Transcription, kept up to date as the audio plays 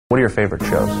What are your favorite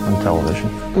shows on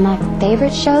television? My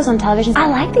favorite shows on television? I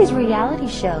like these reality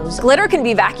shows. Glitter can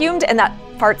be vacuumed, and that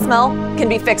fart smell can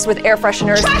be fixed with air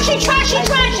fresheners. Trashy, trashy,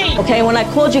 trashy! Okay, when I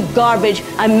called you garbage,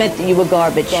 I meant that you were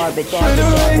garbage. Garbage.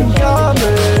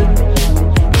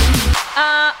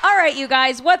 All right, you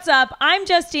guys, what's up? I'm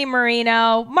Justine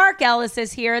Marino. Mark Ellis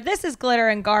is here. This is Glitter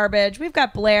and Garbage. We've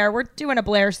got Blair. We're doing a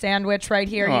Blair sandwich right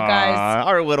here, you guys.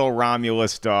 Our little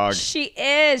Romulus dog. She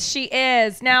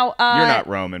is. Now, you're not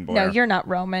Roman, Blair. No, you're not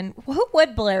Roman. Who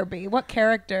would Blair be? What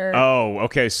character? Oh,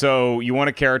 okay. So you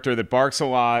want a character that barks a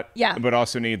lot, yeah, but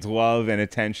also needs love and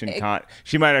attention.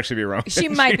 She might actually be Roman. She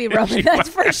might be Roman, that's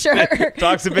for sure.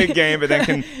 Talks a big game, but then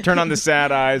can turn on the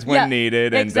sad eyes when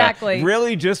needed. And exactly.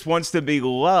 Really just wants to be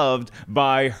loved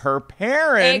by her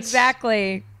parents.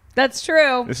 Exactly. That's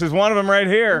true. This is one of them right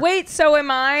here. Wait, so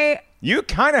am I... You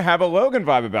kind of have a Logan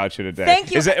vibe about you today.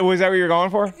 Thank you. Was that what you're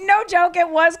going for? No joke. It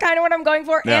was kind of what I'm going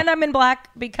for. Yeah. And I'm in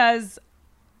black because,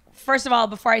 first of all,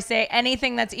 before I say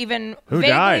anything that's even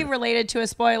vaguely related to a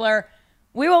spoiler,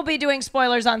 we will be doing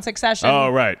spoilers on Succession. Oh,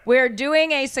 right. We're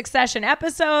doing a Succession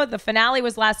episode. The finale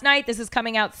was last night. This is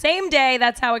coming out same day.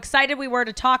 That's how excited we were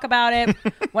to talk about it.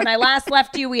 When I last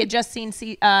left you, we had just seen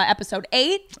episode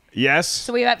 8. Yes.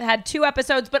 So we have had 2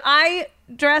 episodes, but I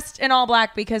dressed in all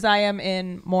black because I am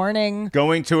in mourning.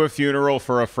 Going to a funeral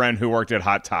for a friend who worked at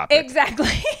Hot Topic.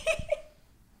 Exactly.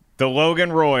 The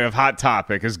Logan Roy of Hot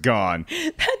Topic is gone.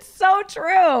 That's so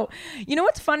true. You know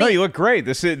what's funny? No, you look great.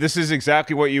 This is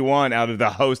exactly what you want out of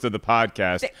the host of the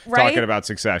podcast, right? Talking about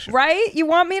Succession. Right? You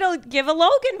want me to give a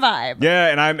Logan vibe. Yeah,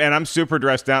 and I'm super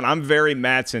dressed down. I'm very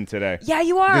Mattson today. Yeah,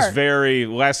 you are. Just very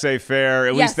laissez-faire.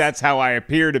 At least that's how I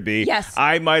appear to be. Yes.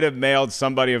 I might have mailed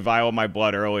somebody a vial of my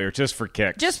blood earlier just for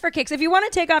kicks. Just for kicks. If you want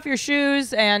to take off your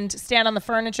shoes and stand on the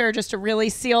furniture just to really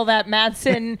seal that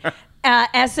Mattson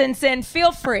essence in,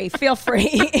 feel free.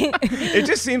 It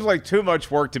just seems like too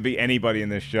much work to be anybody in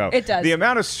this show. It does. The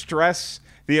amount of stress,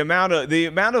 the amount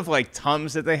of like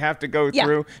tums that they have to go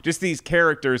through, just these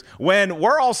characters, when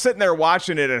we're all sitting there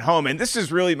watching it at home, and this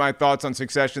is really my thoughts on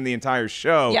Succession the entire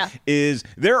show, is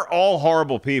they're all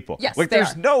horrible people. Yes, like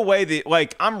there's no way that,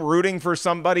 like, I'm rooting for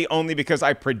somebody only because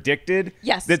I predicted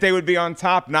that they would be on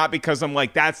top, not because I'm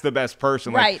like, that's the best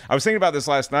person. Like, right. I was thinking about this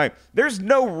last night. There's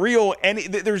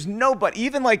nobody,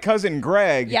 even like Cousin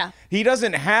Greg, he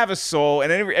doesn't have a soul,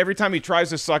 and every time he tries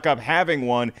to suck up having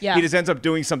one, he just ends up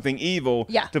doing something evil.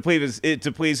 To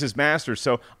please his master.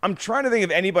 So I'm trying to think of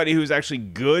anybody who's actually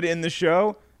good in the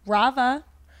show. Rava.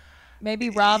 Maybe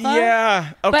Rava?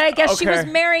 Yeah. Okay. But I guess she was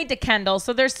married to Kendall,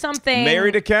 so there's something...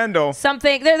 Married to Kendall.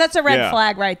 Something... That's a red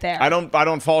flag right there. I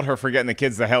don't fault her for getting the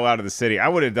kids the hell out of the city. I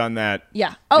would have done that.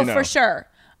 Yeah. Oh, for sure.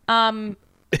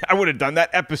 I would have done that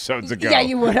episodes ago. Yeah,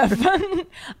 you would have.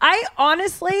 I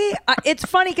honestly, it's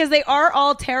funny because they are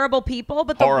all terrible people,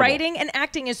 but the writing and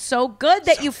acting is so good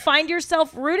that you find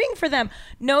yourself rooting for them.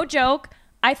 No joke.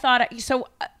 I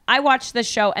watched this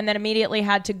show and then immediately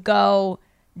had to go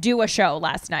do a show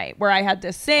last night where I had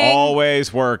to sing.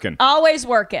 Always working.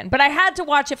 But I had to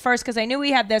watch it first because I knew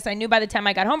we had this. I knew by the time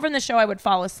I got home from the show, I would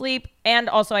fall asleep. And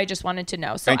also, I just wanted to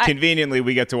know. So conveniently,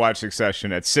 we get to watch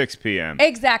Succession at 6 p.m.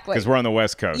 Exactly. Because we're on the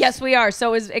West Coast. Yes, we are. So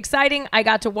it was exciting. I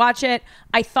got to watch it.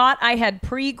 I thought I had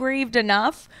pre-grieved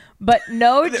enough, but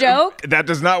no joke. That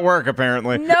does not work,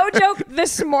 apparently. No joke.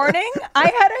 This morning, I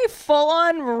had a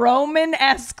full-on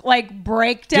Roman-esque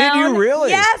breakdown. Did you really?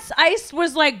 Yes. I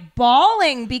was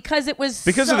bawling because it was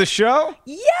Because of the show?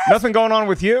 Yes. Nothing going on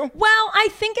with you? Well, I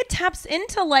think it taps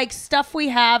into stuff we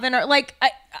have and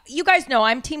you guys know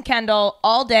I'm Team Kendall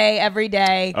all day, every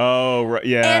day. Oh, right.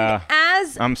 Yeah.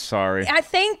 And I'm sorry. I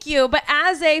thank you, but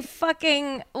as a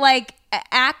fucking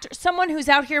actor, someone who's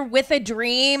out here with a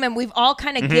dream, and we've all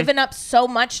kind of given up so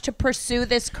much to pursue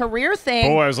this career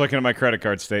thing. Oh, I was looking at my credit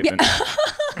card statement.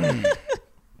 Yeah.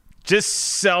 Just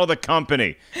sell the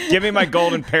company. Give me my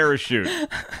golden parachute.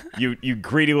 You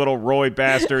greedy little Roy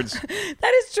bastards.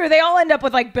 That is true. They all end up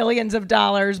with billions of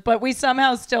dollars, but we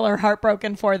somehow still are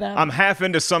heartbroken for them. I'm half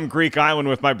into some Greek island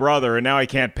with my brother, and now I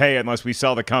can't pay it unless we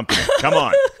sell the company. Come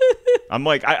on. I'm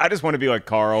I just want to be like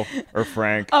Carl or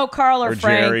Frank. Oh, Carl or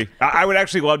Frank. Jerry. I would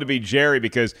actually love to be Jerry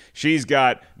because she's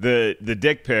got the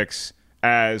dick pics.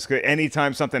 As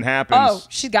anytime something happens, oh,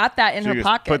 she got that in her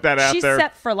pocket. Put that out She's there. She's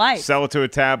set for life. Sell it to a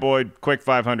tabloid. Quick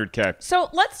 $500K.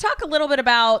 So let's talk a little bit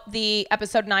about the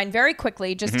episode 9 very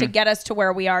quickly, just to get us to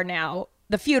where we are now.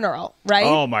 The funeral, right?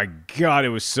 Oh my God, it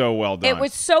was so well done. It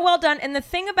was so well done. And the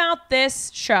thing about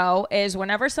this show is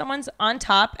whenever someone's on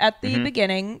top at the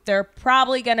beginning, they're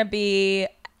probably going to be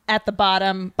at the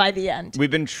bottom by the end. We've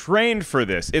been trained for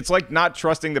this. It's like not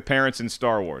trusting the parents in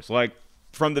Star Wars.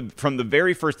 from the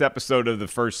very first episode of the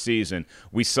first season,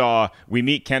 we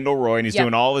meet Kendall Roy, and he's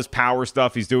doing all his power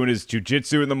stuff. He's doing his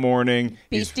jujitsu in the morning.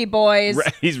 Beastie Boys.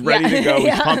 He's ready to go.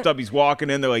 He's pumped up. He's walking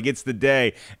in. They're like, it's the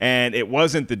day. And it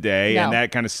wasn't the day. No. And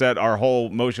that kind of set our whole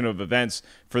motion of events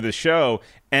for the show.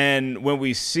 And when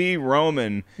we see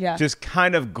Roman just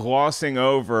kind of glossing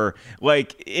over,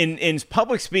 like in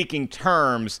public speaking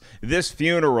terms, this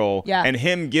funeral and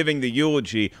him giving the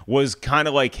eulogy was kind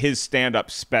of like his stand-up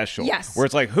special. Yes. Where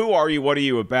it's like, who are you? What are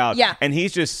you about? Yeah. And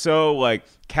he's just so like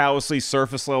callously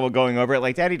surface level going over it,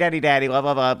 like daddy, daddy, daddy, blah,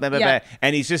 blah, blah, blah, blah, blah.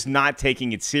 And he's just not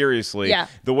taking it seriously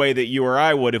the way that you or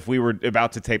I would if we were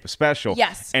about to tape a special.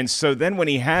 Yes. And so then when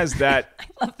he has that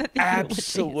I love that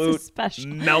absolute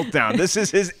meltdown, this is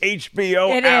his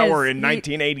HBO hour in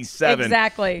 1987.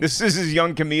 Exactly. This is his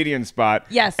young comedian spot.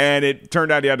 Yes. And it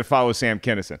turned out he had to follow Sam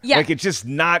Kinison. Yeah. Like, it's just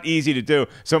not easy to do.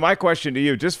 So my question to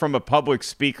you, just from a public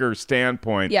speaker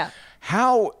standpoint,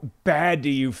 how bad do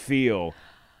you feel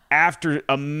after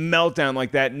a meltdown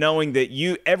like that, knowing that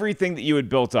everything that you had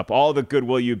built up, all the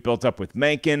goodwill you had built up with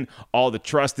Mencken, all the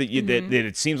trust that you that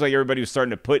it seems like everybody was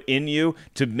starting to put in you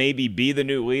to maybe be the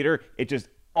new leader, it just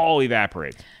all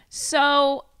evaporates?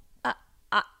 So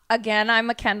again, I'm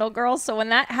a Kendall girl, so when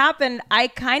that happened, I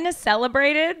kind of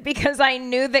celebrated because I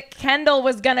knew that Kendall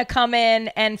was going to come in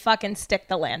and fucking stick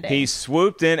the landing. He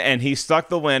swooped in and he stuck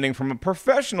the landing from a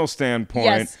professional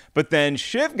standpoint, but then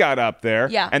Shiv got up there,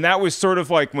 and that was sort of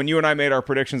like when you and I made our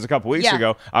predictions a couple weeks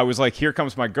ago. I was like, here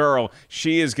comes my girl.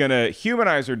 She is going to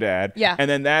humanize her dad, and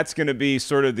then that's going to be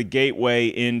sort of the gateway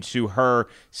into her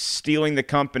stealing the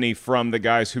company from the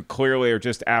guys who clearly are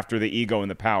just after the ego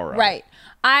and the power of it.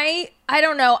 I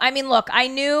don't know. I mean, look, I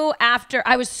knew after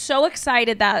I was so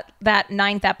excited that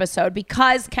 9th episode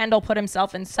because Kendall put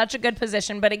himself in such a good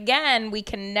position. But again, we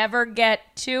can never get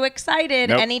too excited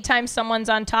anytime someone's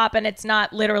on top and it's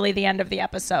not literally the end of the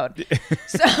episode.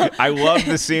 So I love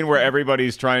the scene where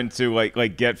everybody's trying to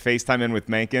like get FaceTime in with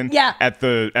Mencken at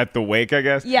the wake, I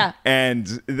guess. Yeah. And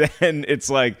then it's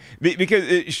like,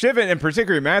 because Shiv and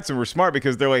particularly Mattson were smart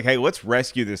because they're like, hey, let's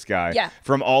rescue this guy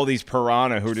from all these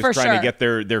piranha who are just trying to get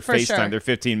their FaceTime, their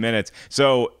 15 minutes.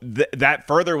 So that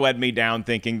further led me down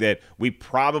thinking that we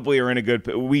probably are in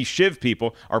we Shiv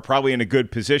people are probably in a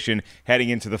good position heading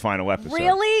into the final episode.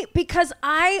 Really? Because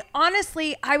I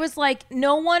was like,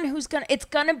 no one it's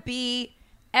gonna be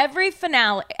every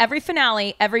finale,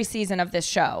 every season of this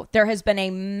show, there has been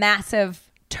a massive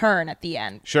turn at the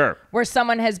end. Sure. Where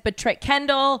someone has betrayed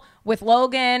Kendall with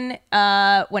Logan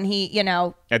when he,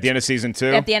 at the end of season 2.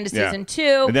 At the end of season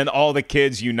 2. And then all the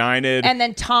kids united. And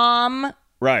then Tom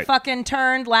fucking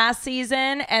turned last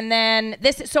season. And then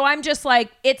so I'm just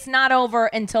like, it's not over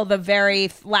until the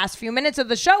very last few minutes of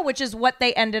the show, which is what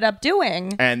they ended up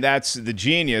doing. And that's the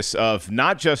genius of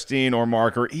not Justine or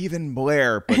Mark or even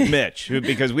Blair, but Mitch,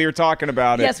 because we were talking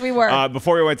about it. Yes, we were.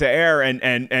 Before we went to air,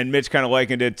 and Mitch kind of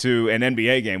likened it to an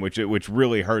NBA game, which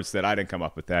really hurts that I didn't come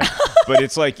up with that. But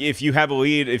it's like, if you have a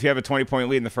lead, if you have a 20-point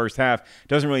lead in the first half, it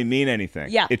doesn't really mean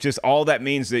anything. Yeah. It's just all that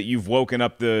means that you've woken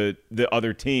up the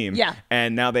other team. Yeah.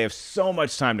 And now they have so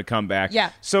much time to come back.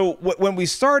 Yeah. So when we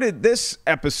started this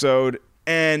episode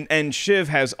and Shiv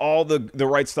has all the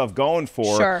right stuff going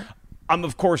for her, I'm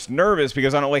of course nervous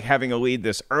because I don't like having a lead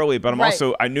this early, but I'm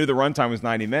also, I knew the runtime was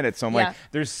 90 minutes. So I'm like,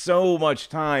 there's so much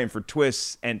time for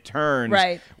twists and turns.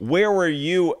 Right. Where were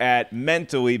you at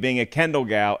mentally being a Kendall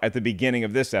gal at the beginning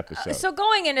of this episode? So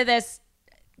going into this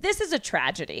is a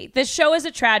tragedy. This show is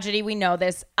a tragedy. We know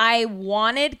this. I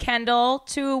wanted Kendall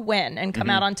to win and come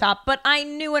out on top, but I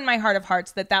knew in my heart of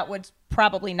hearts that was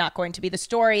probably not going to be the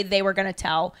story they were going to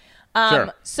tell.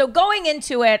 So going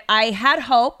into it, I had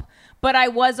hope, but I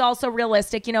was also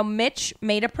realistic. Mitch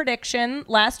made a prediction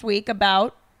last week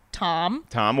about Tom.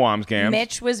 Tom Wamsgam.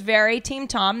 Mitch was very Team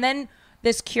Tom. Then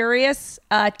this curious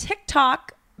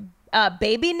TikTok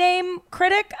baby name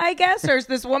critic, I guess, or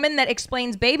this woman that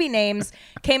explains baby names,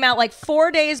 came out like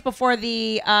 4 days before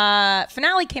the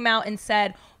finale came out and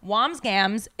said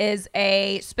Wamsgams is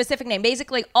a specific name.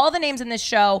 Basically, all the names in this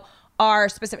show are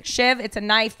specific. Shiv, it's a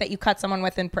knife that you cut someone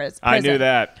with in prison. I knew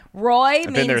that. Roy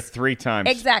I've been there 3 times.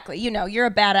 Exactly. You're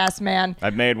a badass man.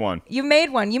 I've made one. You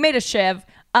made one. You made a Shiv.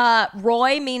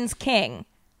 Roy means king.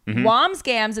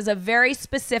 Wamsgams is a very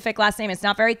specific last name. It's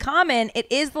not very common.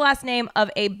 It is the last name of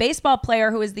a baseball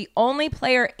player who is the only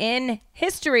player in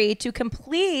history to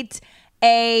complete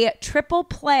a triple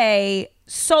play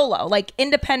solo, like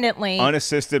independently.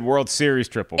 Unassisted World Series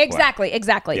triple play.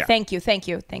 Exactly. Yeah. Thank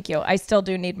you. I still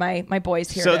do need my boys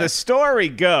here. So the story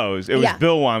goes, it was Yeah.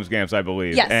 Bill Wambsgans, I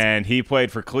believe. Yes. And he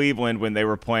played for Cleveland when they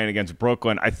were playing against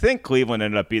Brooklyn. I think Cleveland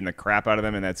ended up beating the crap out of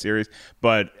them in that series.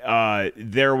 But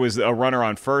there was a runner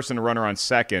on first and a runner on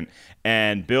second.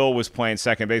 And Bill was playing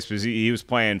second base because he was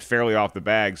playing fairly off the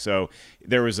bag. So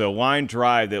there was a line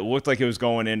drive that looked like it was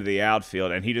going into the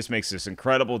outfield. And he just makes this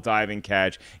incredible diving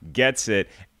catch, gets it,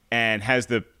 and has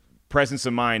the presence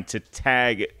of mind to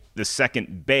tag the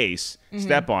second base,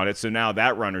 step on it. So now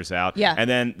that runner's out. Yeah. And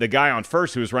then the guy on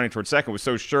first who was running towards second was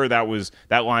so sure that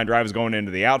line drive was going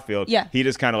into the outfield. Yeah. He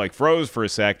just kind of like froze for a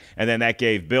sec. And then that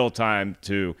gave Bill time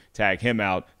to tag him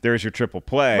out. There's your triple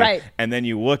play. Right. And then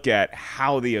you look at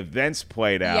how the events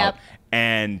played out. Yep.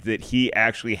 And that he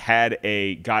actually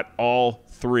got all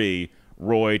three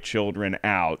Roy children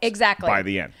out Exactly. by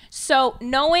the end. So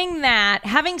knowing that,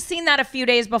 having seen that a few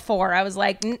days before, I was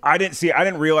like, I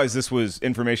didn't realize this was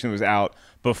information that was out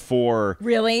before.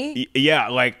 really? Yeah,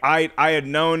 like I had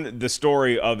known the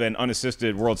story of an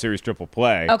unassisted World Series triple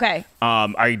play. Okay.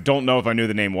 I don't know if I knew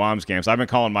the name Wambsgans. I've been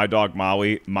calling my dog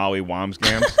Molly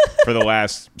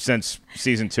Wambsgans since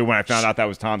season 2 when I found out that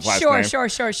was Tom's last name.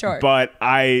 Sure. But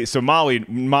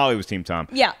Molly was Team Tom.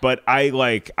 Yeah. But I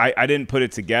didn't put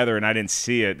it together and I didn't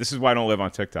see it. This is why I don't live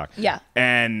on TikTok. Yeah.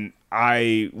 And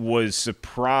I was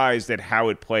surprised at how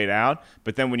it played out.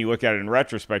 But then when you look at it in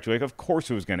retrospect, you're like, of course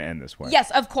it was going to end this way.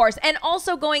 Yes, of course. And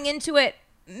also going into it,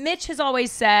 Mitch has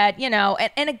always said,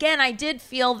 and again, I did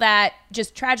feel that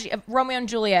just tragedy of Romeo and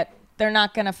Juliet. They're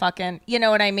not going to fucking, you know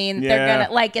what I mean? Yeah. They're going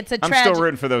to, like, it's a tragedy. I'm still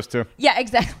rooting for those two. Yeah,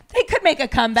 exactly. They could make a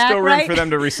comeback, Still rooting right? for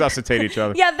them to resuscitate each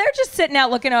other. Yeah, they're just sitting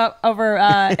out looking over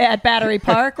at Battery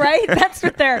Park, right? That's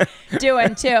what they're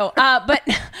doing, too. So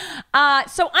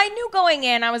I knew going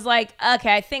in, I was like,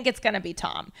 okay, I think it's going to be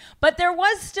Tom. But there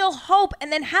was still hope.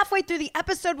 And then halfway through the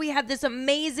episode, we had this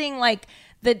amazing, like,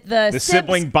 the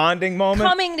sibling bonding moment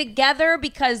coming together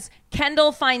because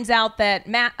Kendall finds out that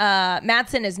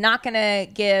Mattson is not going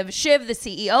to give Shiv the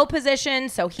CEO position,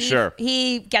 so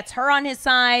he gets her on his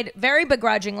side very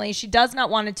begrudgingly. She does not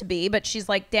want it to be, but she's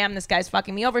like, damn, this guy's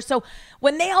fucking me over. So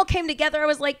when they all came together, I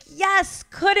was like, yes,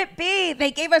 could it be? They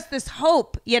gave us this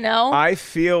hope, I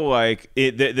feel like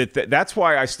that's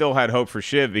why I still had hope for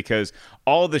Shiv, because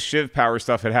all the Shiv power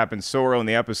stuff had happened so early in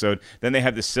the episode. Then they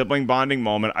had the sibling bonding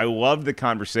moment. I loved the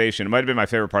conversation. It might have been my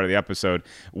favorite part of the episode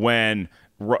when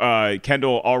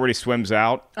Kendall already swims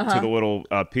out to the little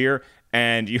pier,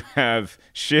 and you have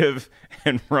Shiv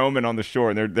and Roman on the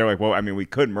shore, and they're like, well, I mean, we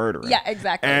could murder him. Yeah,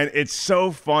 exactly. And it's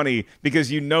so funny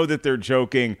because you know that they're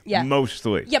joking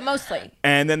mostly. Yeah, mostly.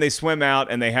 And then they swim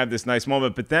out, and they have this nice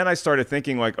moment. But then I started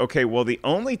thinking, like, okay, well, the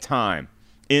only time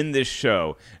in this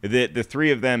show that the three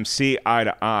of them see eye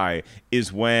to eye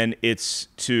is when it's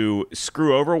to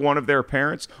screw over one of their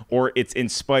parents or it's in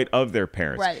spite of their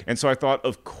parents. Right. And so I thought,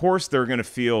 of course they're going to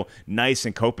feel nice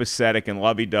and copacetic and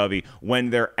lovey-dovey when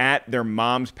they're at their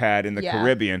mom's pad in the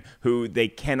Caribbean, who they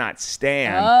cannot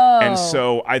stand. And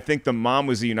so I think the mom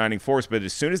was the uniting force, but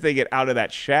as soon as they get out of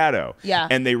that shadow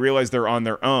and they realize they're on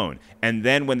their own, and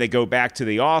then when they go back to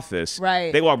the office,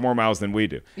 they walk more miles than we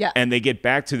do. Yeah. And they get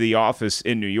back to the office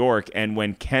in New York, and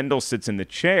when Kendall sits in the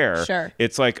chair,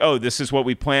 it's like, oh, this is what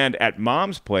we planned at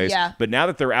mom's place. Yeah. But now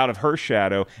that they're out of her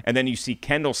shadow, and then you see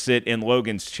Kendall sit in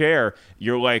Logan's chair,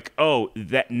 you're like, oh,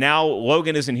 that now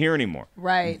Logan isn't here anymore.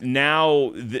 Right.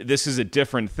 Now this is a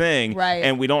different thing. Right.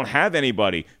 And we don't have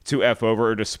anybody to F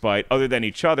over or to spite other than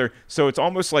each other. So it's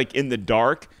almost like in the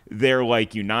dark, they're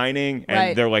like uniting,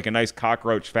 and they're like a nice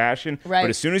cockroach fashion. Right. But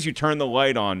as soon as you turn the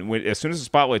light on, as soon as the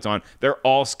spotlight's on, they're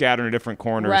all scattered in different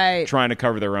corners trying to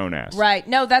cover their own ass. Right.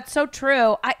 No, that's so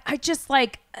true. I just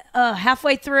like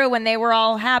halfway through when they were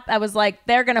all happy, I was like,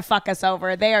 they're going to fuck us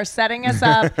over. They are setting us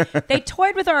up. They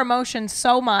toyed with our emotions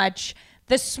so much.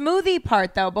 The smoothie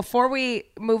part, though, before we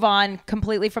move on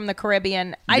completely from the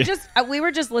Caribbean, we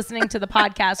were just listening to the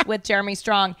podcast with Jeremy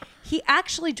Strong. He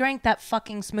actually drank that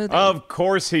fucking smoothie. Of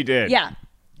course he did. Yeah.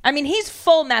 I mean, he's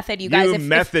full method, you guys.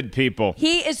 Method people.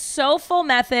 He is so full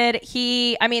method.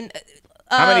 How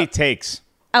many takes?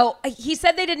 Oh, he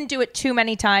said they didn't do it too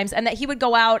many times, and that he would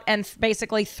go out and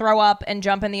basically throw up and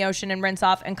jump in the ocean and rinse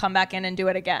off and come back in and do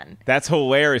it again. That's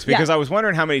hilarious, because I was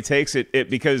wondering how many takes it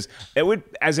because it would,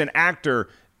 as an actor,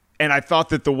 and I thought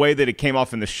that the way that it came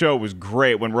off in the show was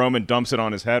great when Roman dumps it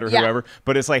on his head or whoever.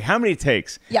 But it's like, how many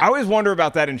takes? Yeah. I always wonder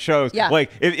about that in shows. Yeah.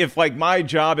 Like, if like my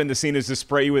job in the scene is to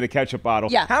spray you with a ketchup bottle,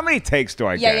 how many takes do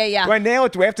I get? Yeah. Do I nail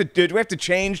it? Do we have to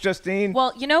change, Justine?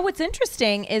 Well, what's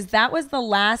interesting is that was the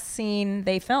last scene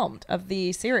they filmed of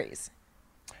the series.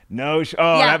 No.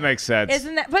 That makes sense.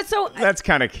 Isn't that? But so that's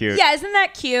kind of cute. Yeah, isn't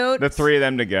that cute? The three of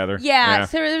them together. Yeah.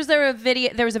 So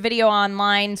there was a video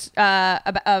online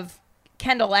of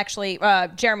Kendall actually,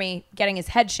 Jeremy getting his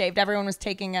head shaved. Everyone was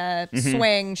taking a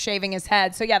swing, shaving his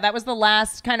head. So yeah, that was the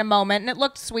last kind of moment, and it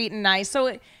looked sweet and nice.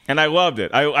 And I loved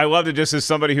it. I loved it just as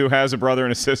somebody who has a brother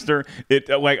and a sister.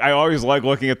 I always like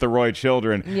looking at the Roy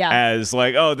children as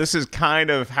like, oh, this is kind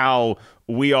of how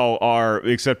we all are,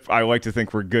 except I like to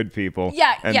think we're good people.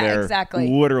 Yeah, and they're exactly.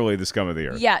 Literally the scum of the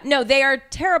earth. Yeah, no, they are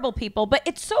terrible people. But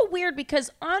it's so weird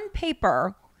because on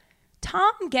paper,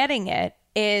 Tom getting it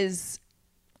is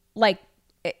like,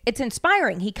 it's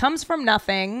inspiring. He comes from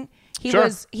nothing. He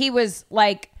was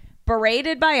like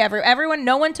berated by everyone.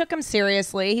 No one took him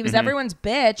seriously. He was everyone's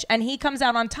bitch, and he comes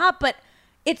out on top. But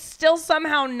it's still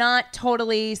somehow not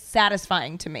totally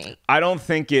satisfying to me. I don't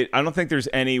think there's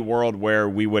any world where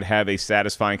we would have a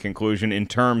satisfying conclusion in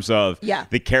terms of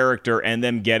the character and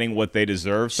them getting what they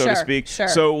deserve, so to speak. Sure.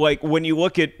 So like when you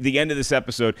look at the end of this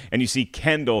episode and you see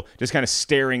Kendall just kind of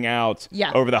staring out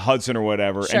over the Hudson or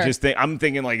whatever, and just I'm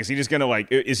thinking like, is he just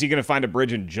gonna find a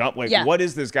bridge and jump? Like, what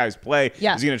is this guy's play?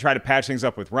 Yeah. Is he gonna try to patch things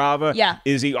up with Rava? Yeah.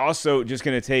 Is he also just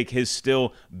gonna take his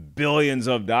still billions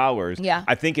of dollars? Yeah.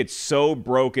 I think it's so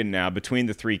broken now between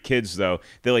the three kids, though,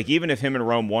 that like even if him and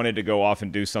Rome wanted to go off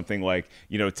and do something like,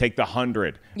 take the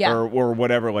 100 or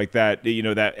whatever like that,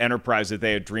 that enterprise that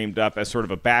they had dreamed up as sort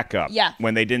of a backup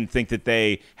when they didn't think that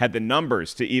they had the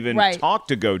numbers to even talk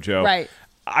to Gojo. Right.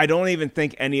 I don't even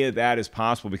think any of that is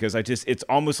possible because it's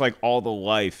almost like all the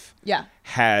life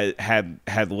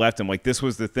had left him. Like this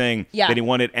was the thing that he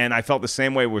wanted, and I felt the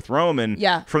same way with Roman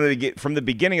from the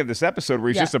beginning of this episode where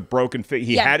he's just a broken fit.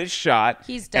 He had his shot,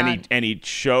 he's done, and he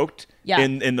choked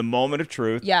in the moment of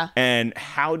truth. Yeah. And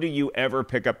how do you ever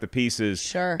pick up the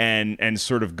pieces and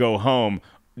sort of go home?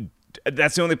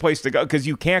 That's the only place to go because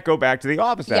you can't go back to the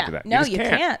office after that. No, you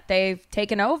can't. They've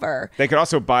taken over. They could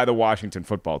also buy the Washington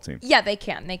football team. Yeah, they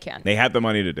can. They have the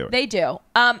money to do it. They do.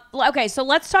 Okay, so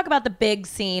let's talk about the big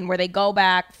scene where they go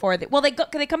back for the. Well, they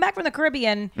come back from the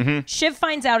Caribbean. Shiv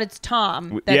finds out it's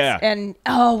Tom. And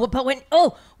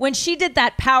when she did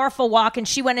that powerful walk and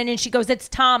she went in and she goes, "It's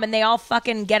Tom," and they all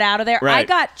fucking get out of there. Right. I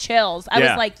got chills. I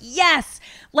was like, yes,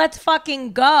 let's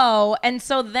fucking go. And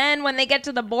so then when they get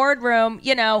to the boardroom,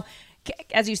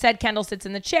 as you said, Kendall sits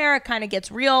in the chair. It kind of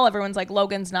gets real. Everyone's like,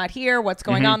 Logan's not here. What's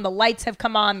going on? The lights have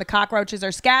come on. The cockroaches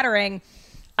are scattering.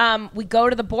 We go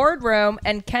to the boardroom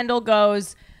and Kendall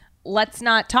goes, let's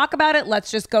not talk about it.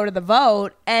 Let's just go to the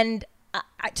vote. And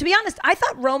to be honest, I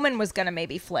thought Roman was going to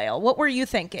maybe flail. What were you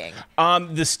thinking?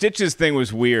 The stitches thing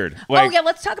was weird.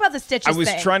 Let's talk about the stitches thing.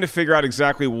 I was trying to figure out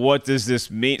exactly what does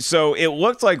this mean. So it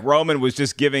looked like Roman was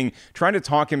just trying to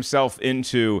talk himself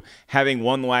into having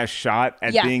one last shot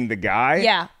at being the guy.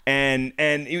 Yeah. And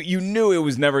you knew it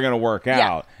was never going to work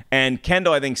out. And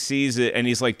Kendall, I think, sees it, and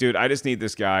he's like, dude, I just need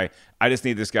this guy. I just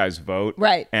need this guy's vote.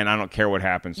 Right. And I don't care what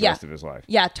happens the rest of his life.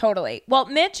 Yeah, totally. Well,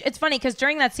 Mitch, it's funny because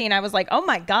during that scene, I was like, oh,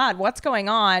 my God, what's going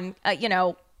on?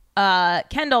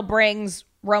 Kendall brings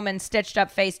Roman's stitched up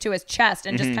face to his chest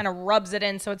and just kind of rubs it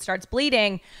in so it starts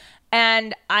bleeding.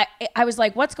 And I was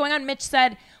like, what's going on? Mitch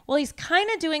said, well, he's kind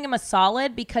of doing him a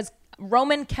solid because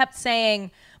Roman kept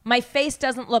saying, my face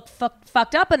doesn't look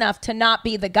fucked up enough to not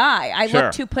be the guy. I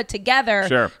look too put together.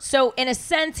 Sure. So in a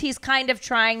sense, he's kind of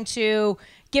trying to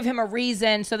give him a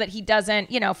reason so that he doesn't,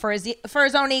 for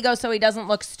his own ego, so he doesn't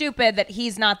look stupid, that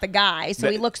he's not the guy. So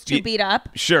he looks too beat up.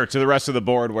 Sure, to the rest of the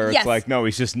board where it's like, no,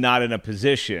 he's just not in a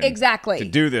position to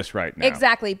do this right now.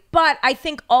 Exactly. But I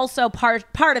think also part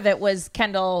of it was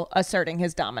Kendall asserting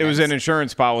his dominance. It was an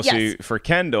insurance policy for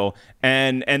Kendall.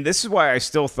 And this is why I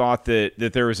still thought that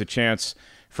there was a chance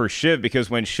for Shiv, because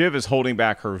when Shiv is holding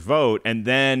back her vote and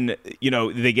then,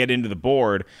 they get into the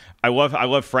board, I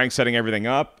love Frank setting everything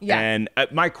up. Yeah. And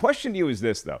my question to you is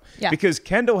this, though. Yeah. Because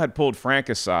Kendall had pulled Frank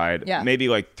aside maybe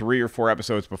like 3 or 4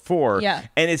 episodes before. Yeah.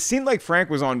 And it seemed like Frank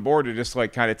was on board to just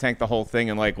like kind of tank the whole thing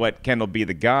and like let Kendall be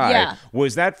the guy. Yeah.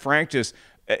 Was that Frank just...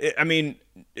 I mean,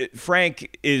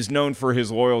 Frank is known for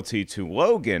his loyalty to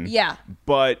Logan. Yeah.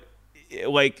 But...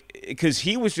 because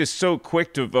he was just so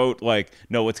quick to vote like,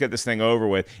 no, let's get this thing over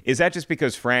with. Is that just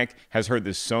because Frank has heard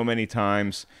this so many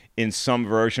times in some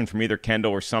version from either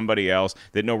Kendall or somebody else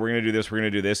that, no, we're going to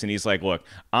do this, and he's like, look,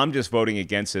 I'm just voting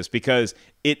against this because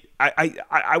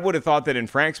I would have thought that in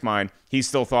Frank's mind, he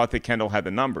still thought that Kendall had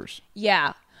the numbers.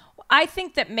 Yeah. I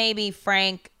think that maybe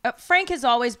Frank has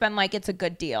always been like, it's a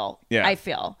good deal. Yeah. I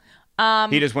feel.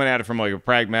 He just went at it from like a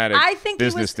pragmatic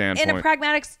business standpoint. In a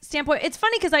pragmatic standpoint. It's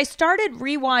funny because I started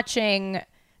rewatching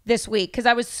this week because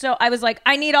I was like,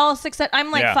 I need all success.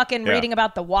 I'm like reading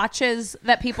about the watches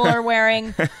that people are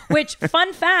wearing, which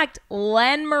fun fact,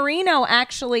 Len Marino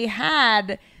actually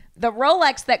had the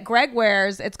Rolex that Greg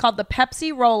wears. It's called the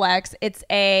Pepsi Rolex. It's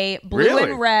a blue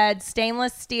and red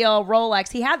stainless steel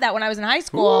Rolex. He had that when I was in high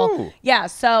school. Ooh. Yeah,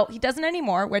 so he doesn't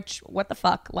anymore, which, what the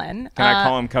fuck, Len? Can I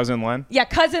call him Cousin Len? Yeah,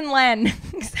 Cousin Len.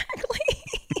 Exactly.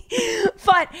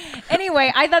 But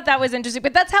anyway, I thought that was interesting.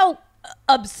 But that's how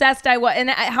obsessed I was and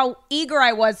how eager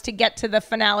I was to get to the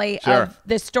finale of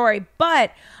this story.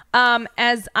 But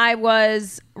as I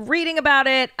was reading about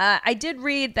it, I did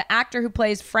read the actor who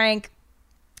plays Frank.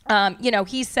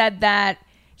 He said that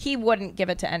he wouldn't give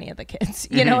it to any of the kids.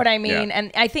 You know what I mean? Yeah.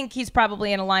 And I think he's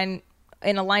probably in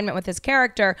alignment with his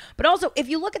character. But also, if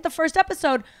you look at the first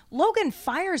episode, Logan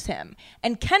fires him,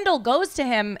 and Kendall goes to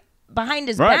him behind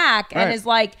his back and is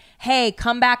like, "Hey,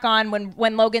 come back on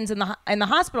when Logan's in the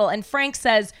hospital." And Frank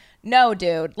says, "No,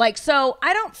 dude." Like, so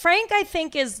Frank, I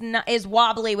think, is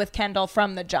wobbly with Kendall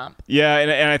from the jump. Yeah,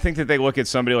 and I think that they look at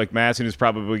somebody like Madsen, who's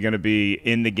probably going to be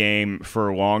in the game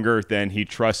for longer than he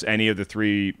trusts any of the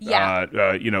three,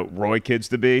 Roy kids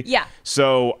to be. Yeah.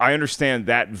 So I understand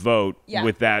that vote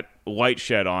with that light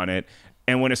shed on it.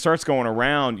 And when it starts going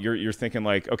around, you're thinking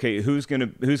like, okay, who's gonna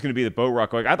be the boat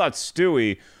rock? Like, I thought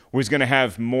Stewie was going to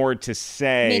have more to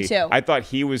say. Me too. I thought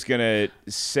he was going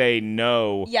to say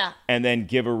no and then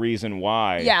give a reason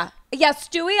why. Yeah. Yeah,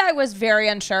 Stewie I was very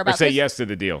unsure about. Or say yes to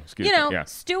the deal. Excuse me.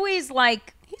 Stewie's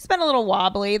like, he's been a little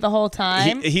wobbly the whole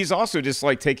time. He's also just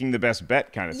like taking the best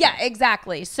bet kind of thing. Yeah,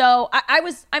 exactly. So I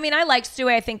like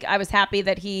Stewie. I think I was happy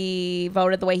that he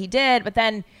voted the way he did. But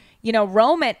then,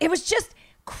 Roman, it was just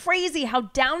crazy how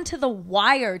down to the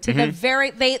wire to the very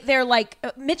they're like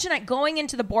Mitch and I going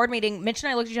into the board meeting. Mitch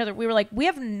and I looked at each other. We were like, we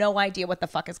have no idea what the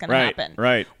fuck is going to happen.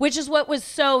 Right. Which is what was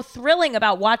so thrilling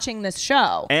about watching this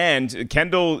show. And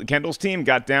Kendall's team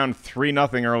got down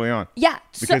 3-0 early on. Yeah,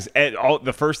 because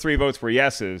the first 3 votes were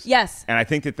yeses. Yes, and I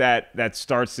think that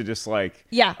starts to just like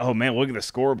oh man, look at the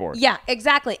scoreboard. Yeah,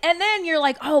 exactly. And then you're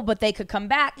like, oh, but they could come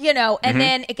back, And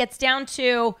then it gets down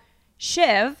to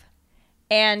Shiv.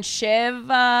 And Shiv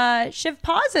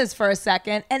pauses for a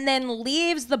second and then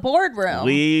leaves the boardroom.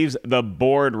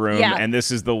 And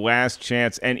this is the last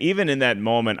chance. And even in that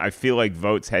moment, I feel like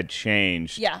votes had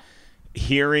changed. Yeah.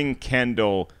 Hearing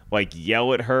Kendall like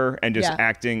yell at her and just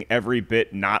acting every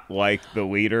bit not like the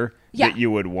leader that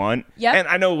you would want. Yep. And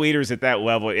I know leaders at that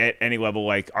level, at any level,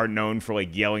 like are known for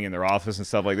like yelling in their office and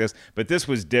stuff like this. But this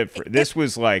was different. This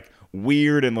was like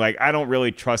weird and like I don't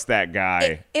really trust that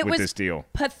guy with this deal.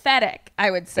 Pathetic,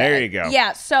 I would say. There you go.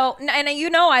 Yeah. So, and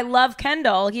I love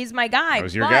Kendall. He's my guy. That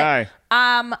was your guy.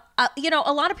 A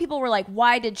lot of people were like,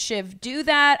 "Why did Shiv do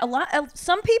that?"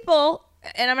 Some people.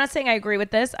 And I'm not saying I agree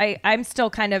with this. I'm still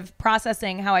kind of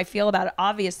processing how I feel about it.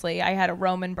 Obviously, I had a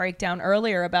Roman breakdown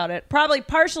earlier about it. Probably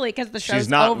partially because the show's over. She's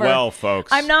not well,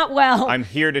 folks. I'm not well. I'm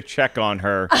here to check on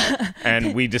her,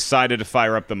 and we decided to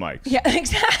fire up the mics. Yeah,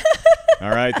 exactly. All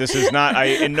right, this is not. I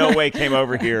in no way came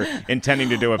over here intending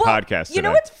to do a podcast today. You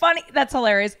know what's funny? That's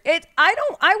hilarious.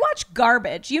 I watch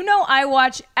garbage. I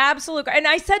watch absolute. And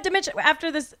I said to Mitch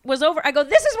after this was over, I go,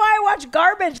 "This is why I watch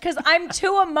garbage because I'm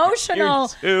too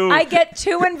emotional. I get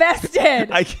too invested.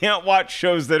 I can't watch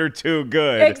shows that are too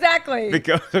good." Exactly.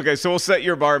 Okay, so we'll set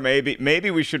your bar.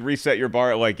 Maybe we should reset your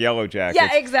bar at like Yellow Jackets.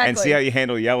 Yeah, exactly. And see how you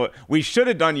handle Yellow. We should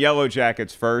have done Yellow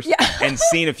Jackets first and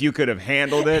seen if you could have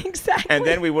handled it. Exactly. And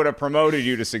then we would have promoted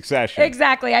you to Succession.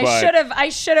 Exactly. I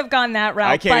should have gone that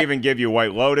route. I can't even give you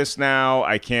White Lotus now.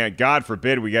 I can't. God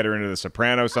forbid we get her into The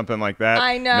Sopranos, something like that.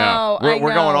 I know. No.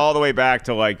 We're going all the way back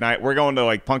to like night. We're going to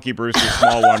like Punky Brewster's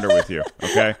Small Wonder with you.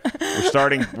 Okay.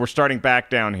 We're starting back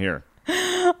down here.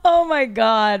 Oh my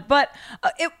God. But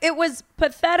it was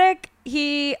pathetic.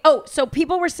 So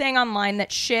people were saying online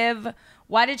that Shiv,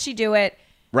 why did she do it?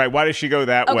 Right. Why does she go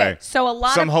that way? So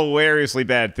some hilariously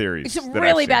bad theories. Some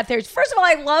really bad theories. First of all,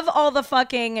 I love all the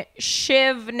fucking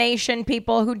Shiv Nation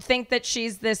people who think that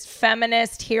she's this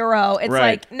feminist hero. It's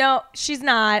like, no, she's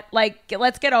not. Like,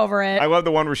 let's get over it. I love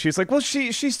the one where she's like, well,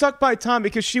 she stuck by Tom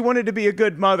because she wanted to be a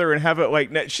good mother and have it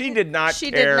like, she did not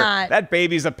she care. Did not. That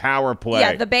baby's a power play.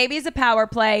 Yeah, the baby's a power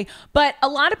play. But a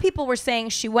lot of people were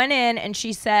saying she went in and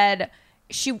she said,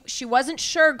 She wasn't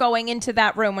sure going into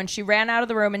that room when she ran out of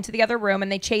the room into the other room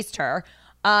and they chased her.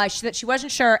 She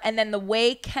wasn't sure. And then the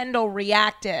way Kendall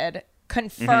reacted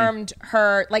confirmed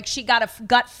her, like she got a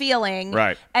gut feeling.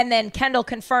 Right. And then Kendall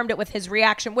confirmed it with his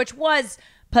reaction, which was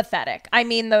pathetic. I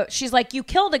mean, she's like, you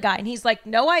killed a guy. And he's like,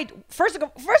 no, first of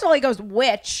all, he goes,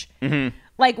 which?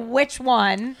 Like, which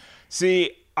one?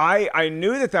 See, I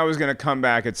knew that was going to come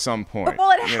back at some point.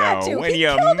 Well, it had to. When He you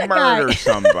killed a murder guy.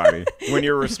 somebody, when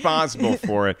you're responsible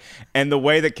for it, and the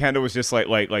way that Kendall was just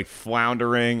like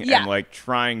floundering and like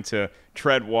trying to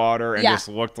tread water and just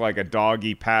looked like a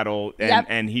doggy paddle,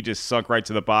 and he just sunk right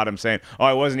to the bottom, saying, "Oh,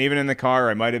 I wasn't even in the car.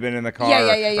 Or I might have been in the car.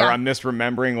 Or I'm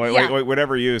misremembering." Like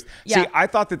whatever he used. See, I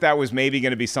thought that was maybe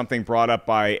going to be something brought up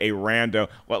by a rando,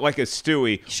 like a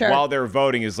Stewie, while they're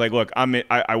voting. Is like, look,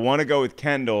 I want to go with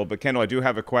Kendall, but Kendall, I do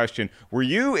have a question. Were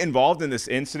you involved in this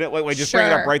incident? Like just bring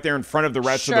it up right there in front of the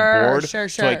rest of the board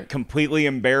to like completely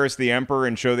embarrass the emperor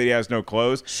and show that he has no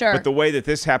clothes. But the way that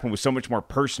this happened was so much more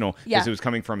personal because it was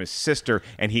coming from his sister,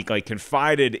 and he like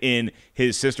confided in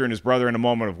his sister and his brother in a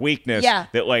moment of weakness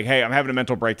that like, hey, I'm having a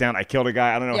mental breakdown. I killed a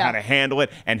guy. I don't know how to handle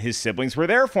it. And his siblings were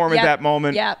there for him at that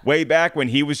moment, way back when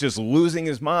he was just losing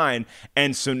his mind.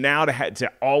 And so now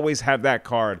to always have that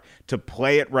card, to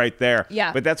play it right there.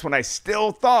 But that's when I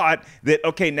still thought that,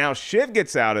 okay, now Shiv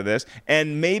gets out of this,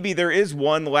 and maybe there is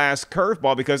one last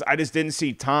curveball because I just didn't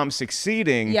see Tom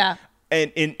succeeding. And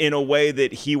in a way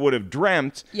that he would have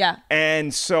dreamt.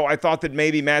 And so I thought that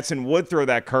maybe Matsson would throw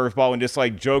that curveball and just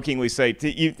like jokingly say,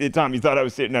 Tom, you thought I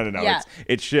was sitting. No.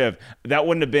 It's Shiv. That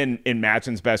wouldn't have been in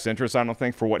Matsson's best interest, I don't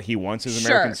think, for what he wants his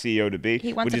American CEO to be.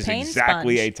 He wants which a pain is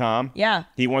exactly sponge. a Tom.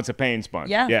 He wants a pain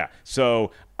sponge.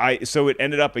 So it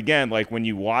ended up again, like when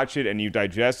you watch it and you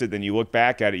digest it, then you look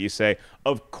back at it, you say,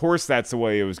 of course that's the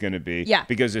way it was going to be.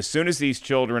 Because as soon as these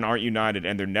children aren't united,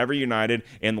 and they're never united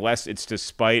unless it's to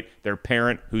spite their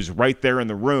parent who's right there in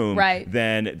the room,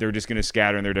 then they're just going to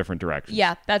scatter in their different directions.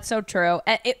 That's so true.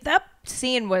 And that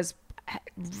scene was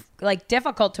like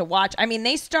difficult to watch. I mean,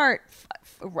 they start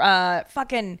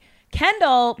fucking...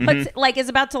 Kendall is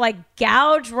about to like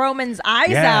gouge Roman's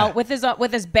eyes out with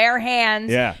his bare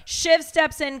hands. Shiv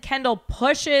steps in. Kendall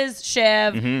pushes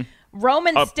Shiv.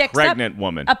 Roman sticks up.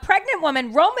 A pregnant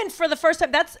woman. Roman, for the first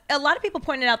time, that's a lot of people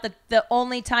pointed out that the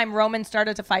only time Roman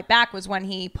started to fight back was when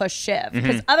he pushed Shiv,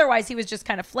 because otherwise he was just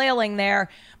kind of flailing there.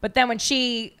 But then when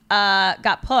she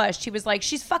got pushed, he was like,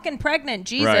 "She's fucking pregnant,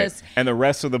 Jesus!" Right. And the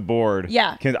rest of the board,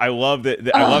 I love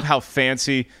that. I love how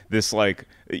fancy this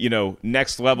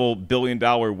next level $1 billion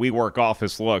WeWork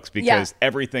office looks, because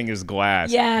everything is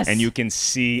glass. And you can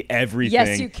see everything.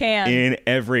 Yes, you can. In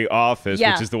every office,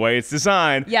 which is the way it's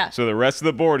designed. So the rest of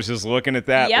the board is just looking at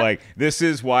that like, this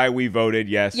is why we voted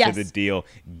yes to the deal.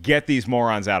 Get these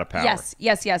morons out of power.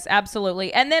 Yes,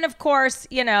 absolutely. And then, of course,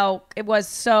 it was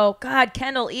so, God,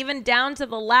 Kendall, even down to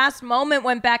the last moment,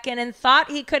 went back in and thought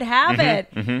he could have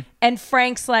it. And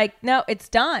Frank's like, no, it's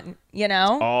done.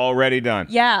 Already done.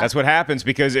 That's what happens,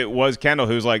 because it was Kendall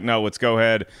who's like, no, let's go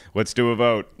ahead. Let's do a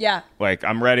vote. Like,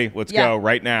 I'm ready. Let's go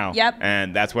right now.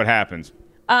 And that's what happens.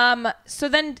 So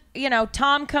then,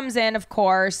 Tom comes in, of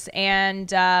course, and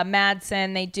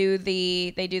Matsson, they do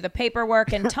the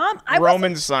paperwork, and Tom,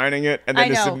 Roman's signing it, and then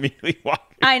just immediately walking.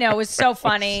 I know, it was so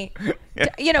funny.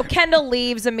 Kendall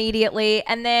leaves immediately,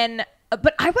 and then,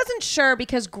 but I wasn't sure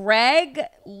because Greg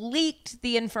leaked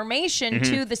the information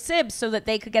to the Sibs so that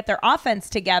they could get their offense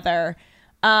together.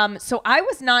 So I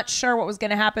was not sure what was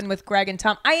going to happen with Greg and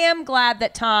Tom. I am glad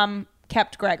that Tom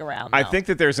kept Greg around, though. I think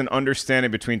that there's an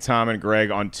understanding between Tom and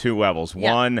Greg on two levels.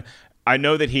 One, I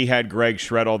know that he had Greg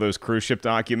shred all those cruise ship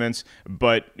documents,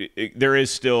 but there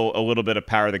is still a little bit of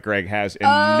power that Greg has in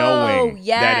knowing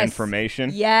that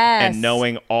information and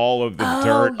knowing all of the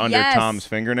dirt under Tom's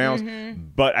fingernails.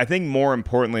 But I think more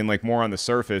importantly, and like more on the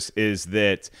surface, is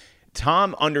that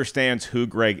Tom understands who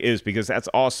Greg is, because that's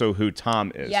also who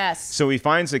Tom is. So he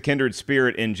finds a kindred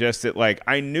spirit in just that, like,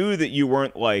 I knew that you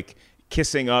weren't like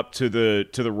kissing up to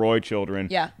the Roy children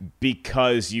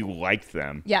because you liked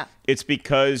them. It's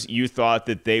because you thought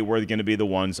that they were going to be the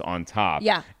ones on top.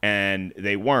 And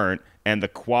they weren't. And the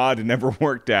quad never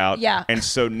worked out. And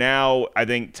so now I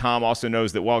think Tom also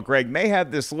knows that while Greg may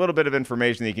have this little bit of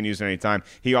information that he can use at any time,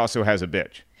 he also has a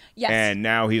bitch. And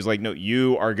now he's like, no,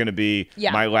 you are going to be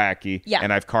my lackey.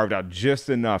 And I've carved out just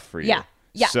enough for you.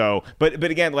 So, but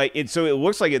again, like, so it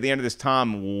looks like at the end of this,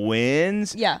 Tom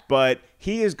wins. But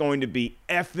he is going to be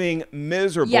effing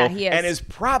miserable. He is. And is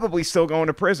probably still going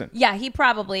to prison. He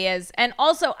probably is. And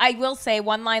also, I will say,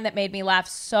 one line that made me laugh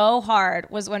so hard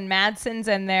was when Madsen's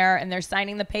in there and they're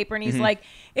signing the paper, and he's like,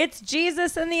 "It's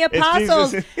Jesus and the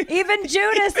apostles. Even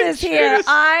Judas is here."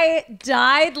 I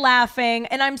died laughing.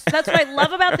 And that's what I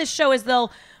love about this show, is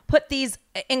they'll put these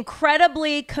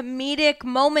incredibly comedic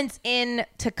moments in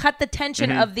to cut the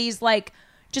tension of these like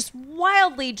just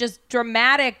wildly just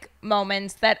dramatic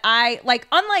moments that I like,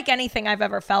 unlike anything I've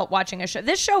ever felt watching a show.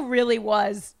 This show really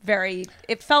was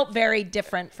it felt very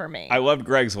different for me. I loved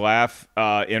Greg's laugh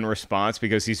in response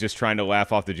because he's just trying to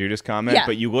laugh off the Judas comment. Yeah.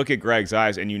 But you look at Greg's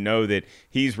eyes and you know that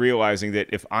he's realizing that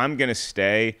if I'm going to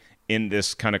stay in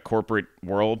this kind of corporate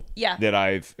world that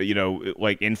I've,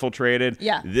 infiltrated,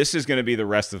 this is going to be the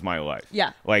rest of my life.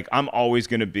 Yeah. Like, I'm always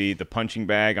going to be the punching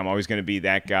bag. I'm always going to be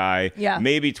that guy. Yeah.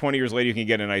 Maybe 20 years later you can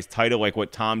get a nice title like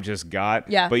what Tom just got.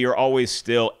 Yeah. But you're always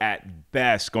still, at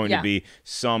best, going to be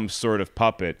some sort of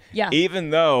puppet. Yeah. Even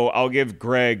though I'll give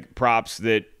Greg props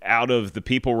that out of the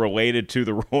people related to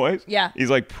the Roys, he's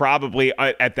like probably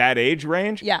at that age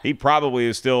range, he probably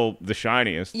is still the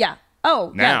shiniest. Yeah.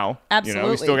 Oh, now, absolutely.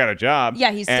 He's still got a job.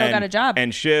 Yeah, he's still got a job.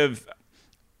 And Shiv,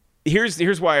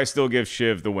 here's why I still give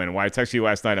Shiv the win. Why I texted you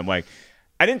last night, I'm like,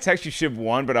 I didn't text you Shiv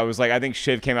won, but I was like, I think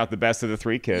Shiv came out the best of the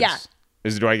three kids. Yeah.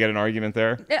 Do I get an argument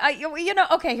there?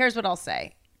 Okay, here's what I'll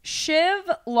say. Shiv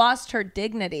lost her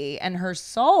dignity and her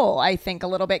soul, I think, a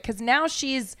little bit, because now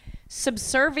she's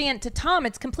subservient to Tom.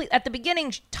 It's complete. At the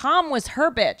beginning, Tom was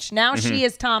her bitch. Now she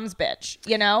is Tom's bitch,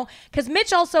 Because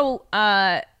Mitch also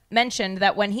mentioned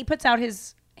that when he puts out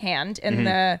his hand in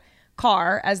the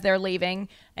car as they're leaving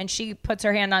and she puts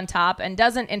her hand on top and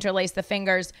doesn't interlace the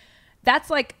fingers, that's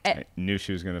like I knew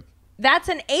she was gonna. That's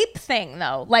an ape thing,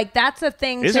 though. Like, that's a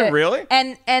thing. Is it really?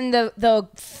 And the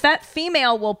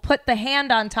female will put the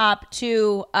hand on top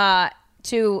as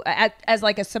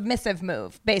like a submissive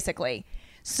move, basically.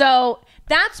 So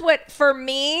that's what, for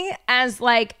me, as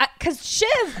like, because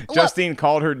Shiv... Justine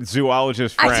called her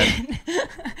zoologist friend.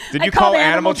 Did you call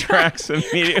Animal Tracks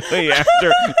immediately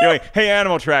after? You're like, hey,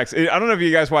 Animal Tracks. I don't know if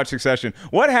you guys watch Succession.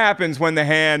 What happens when the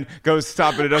hand goes to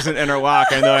stop and it doesn't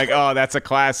interlock? And they're like, oh, that's a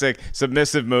classic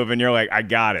submissive move. And you're like, I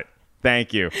got it.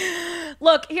 Thank you.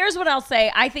 Look, here's what I'll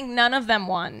say. I think none of them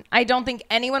won. I don't think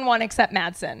anyone won except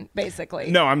Madsson,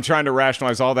 basically. No, I'm trying to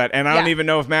rationalize all that, and I don't even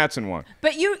know if Madsson won.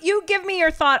 But you give me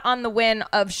your thought on the win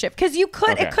of Shiv, because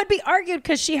it could be argued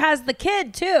because she has the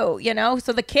kid too,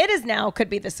 so the kid could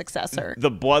be the successor. The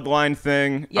bloodline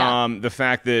thing, the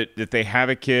fact that they have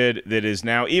a kid that is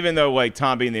now, even though like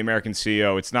Tom being the American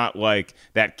CEO, it's not like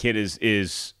that kid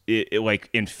is like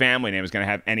in family name is going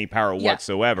to have any power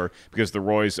whatsoever, because the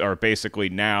Roys are basically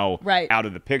now out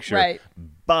of the picture. Right.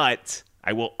 But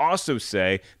I will also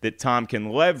say that Tom can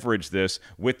leverage this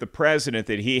with the president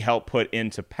that he helped put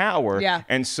into power. Yeah.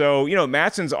 And so,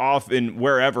 Madsson's off in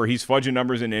wherever. He's fudging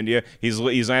numbers in India.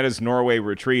 He's at his Norway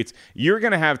retreats. You're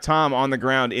going to have Tom on the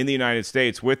ground in the United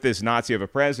States with this Nazi of a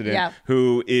president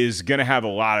who is going to have a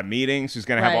lot of meetings, who's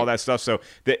going to have all that stuff. So,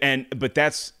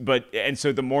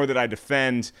 so the more that I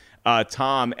defend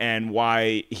Tom and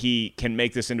why he can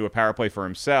make this into a power play for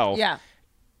himself,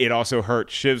 it also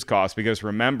hurt Shiv's cause, because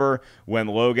remember when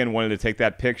Logan wanted to take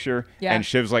that picture and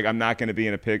Shiv's like, I'm not going to be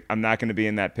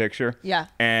in that picture. Yeah.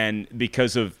 And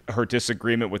because of her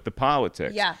disagreement with the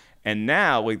politics. Yeah. And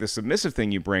now, like the submissive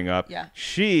thing you bring up,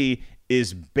 she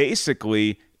is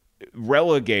basically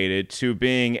relegated to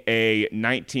being a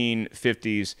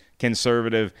 1950s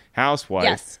conservative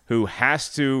housewife who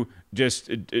has to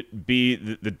just be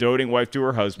the doting wife to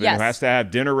her husband, who has to have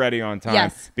dinner ready on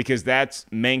time, because that's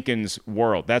Menken's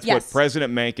world. That's what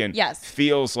President Menken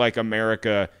feels like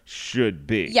America should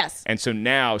be. Yes. And so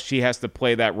now she has to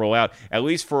play that role out, at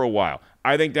least for a while.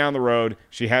 I think down the road,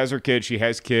 she has her kids, she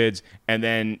has kids, and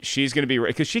then she's going to be,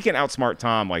 because she can outsmart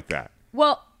Tom like that.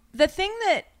 Well, the thing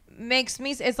that makes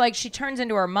me, it's like she turns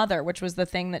into her mother, which was the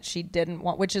thing that she didn't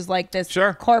want, which is like this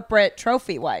corporate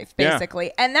trophy wife,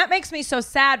 basically. And that makes me so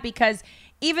sad, because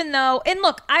even though, and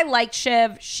look, I like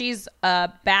Shiv. She's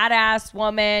a badass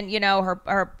woman,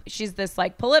 she's this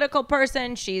like political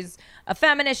person. She's a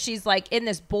feminist. She's like in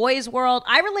this boys world.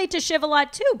 I relate to Shiv a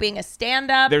lot too, being a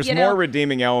stand-up. There's more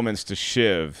redeeming elements to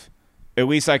Shiv. At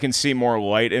least I can see more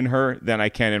light in her than I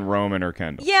can in Roman or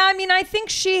Kendall. Yeah, I mean, I think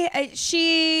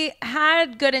she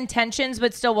had good intentions,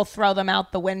 but still will throw them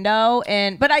out the window.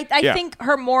 But I think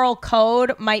her moral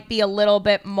code might be a little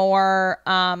bit more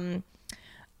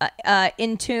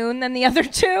in tune than the other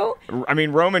two. I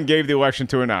mean, Roman gave the election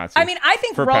to a Nazi. I mean, I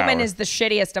think Roman power. is the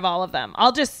shittiest of all of them.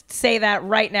 I'll just say that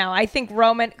right now. I think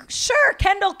Roman, sure,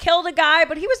 Kendall killed a guy,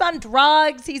 but he was on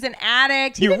drugs. He's an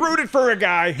addict. You rooted for a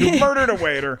guy who murdered a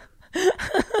waiter.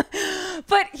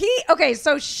 But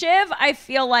so Shiv, I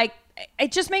feel like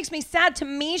it just makes me sad. To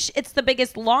me, it's the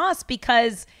biggest loss,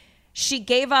 because she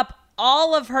gave up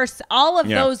all of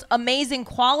those amazing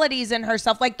qualities in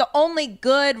herself, like the only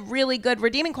really good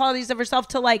redeeming qualities of herself,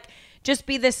 to like just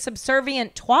be this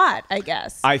subservient twat, I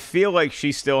guess. I feel like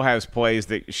she still has plays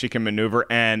that she can maneuver,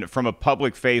 and from a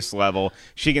public face level,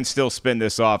 she can still spin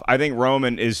this off. I think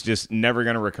Roman is just never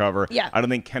going to recover. Yeah. I don't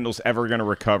think Kendall's ever going to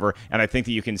recover, and I think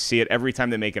that you can see it every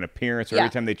time they make an appearance or every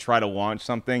time they try to launch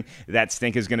something. That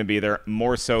stink is going to be there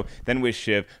more so than with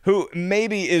Shiv, who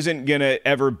maybe isn't going to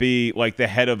ever be like the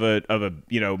head of a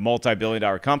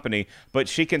multi-billion-dollar company, but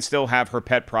she can still have her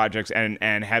pet projects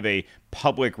and have a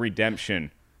public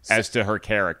redemption as to her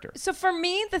character. So for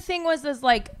me, the thing was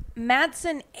like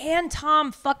Matsson and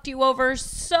Tom fucked you over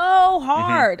so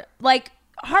hard, like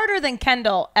harder than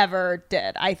Kendall ever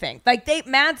did. I think like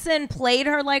Matsson played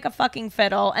her like a fucking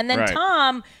fiddle, and then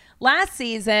Tom last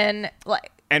season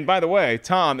like. And by the way,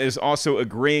 Tom is also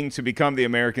agreeing to become the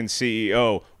American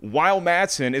CEO while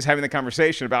Matsson is having the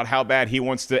conversation about how bad he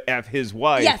wants to F his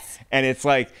wife. Yes. And it's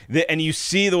like, and you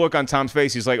see the look on Tom's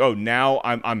face. He's like, oh, now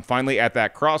I'm finally at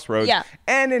that crossroads. Yeah.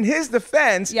 And in his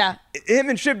defense, him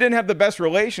and Shiv didn't have the best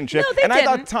relationship. No, they and didn't.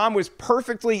 I thought Tom was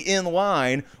perfectly in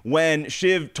line when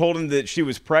Shiv told him that she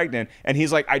was pregnant. And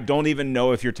he's like, I don't even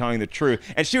know if you're telling the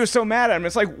truth. And she was so mad at him.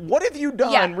 It's like, what have you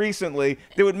done recently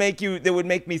that would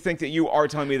make me think that you are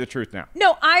telling me the truth now?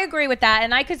 No, I agree with that.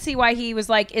 And I could see why he was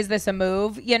like, is this a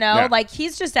move? You know, like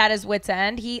he's just at his wit's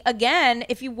end. He, again,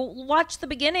 if you watch the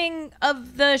beginning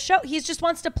of the show, he just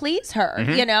wants to please her,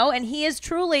 you know, and he is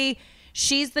truly,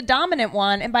 she's the dominant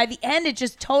one. And by the end, it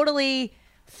just totally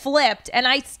flipped. And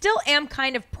I still am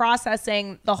kind of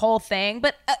processing the whole thing.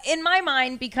 But in my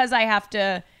mind, because I'm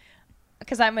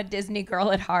a Disney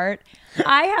girl at heart,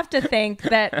 I have to think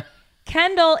that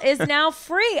Kendall is now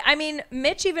free. I mean,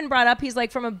 Mitch even brought up, he's like,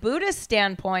 from a Buddhist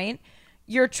standpoint,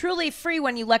 you're truly free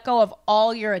when you let go of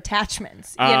all your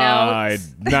attachments, you know? I'm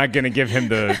not going to give him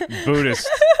the Buddhist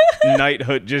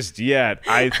knighthood just yet.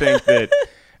 I think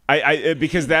that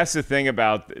because that's the thing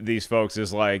about these folks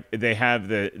is like they have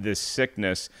this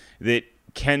sickness that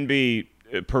can be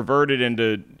perverted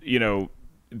into, you know,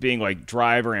 being like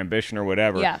drive or ambition or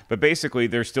whatever. Yeah. But basically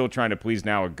they're still trying to please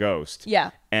now a ghost.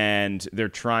 Yeah. And they're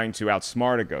trying to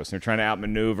outsmart a ghost. They're trying to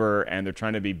outmaneuver and they're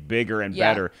trying to be bigger and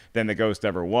better than the ghost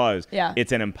ever was. Yeah.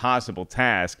 It's an impossible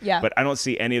task. Yeah. But I don't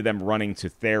see any of them running to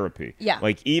therapy. Yeah.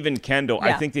 Like even Kendall,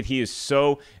 I think that he is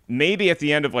so, maybe at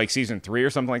the end of like season 3 or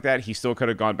something like that, he still could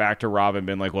have gone back to Rob and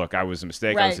been like, look, I was a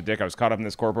mistake. I was a dick. I was caught up in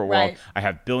this corporate world. I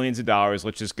have billions of dollars.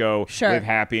 Let's just go live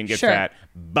happy and get fat.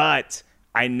 But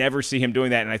I never see him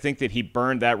doing that, and I think that he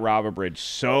burned that Rava bridge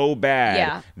so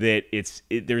bad that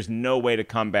there's no way to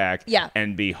come back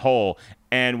and be whole.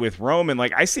 And with Roman,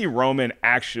 like I see Roman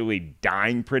actually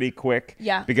dying pretty quick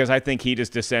because I think he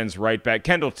just descends right back.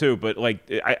 Kendall too, but like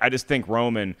I just think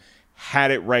Roman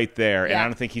had it right there, and I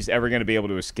don't think he's ever going to be able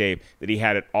to escape that he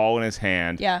had it all in his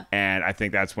hand. Yeah. And I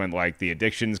think that's when like the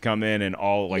addictions come in and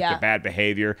all like the bad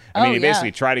behavior. I mean, he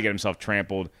basically tried to get himself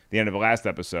trampled the end of the last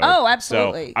episode. Oh,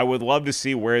 absolutely. So I would love to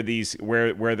see where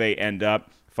they end up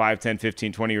 5, 10,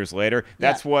 15, 20 years later.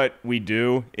 That's what we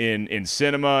do in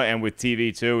cinema and with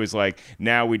TV too, is like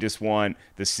now we just want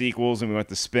the sequels and we want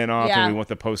the spin-offs and we want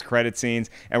the post-credit scenes,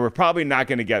 and we're probably never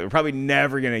going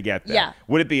to get that. Yeah.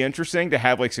 Would it be interesting to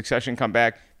have like Succession come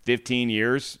back 15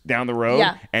 years down the road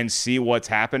and see what's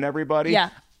happened to everybody?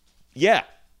 Yeah.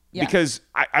 Because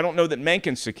I don't know that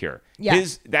Menken's secure.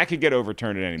 That could get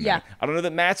overturned at any minute. I don't know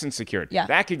that Matsson's secured.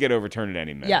 That could get overturned at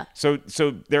any minute.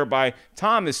 So thereby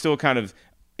Tom is still kind of,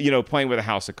 you know, playing with a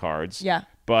house of cards. Yeah.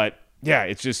 But yeah,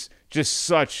 it's just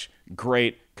such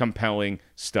great, compelling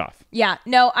stuff. Yeah.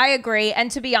 No, I agree. And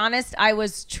to be honest, I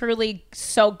was truly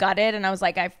so gutted and I was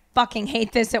like, I fucking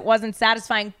hate this. It wasn't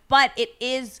satisfying, but it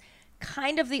is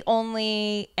kind of the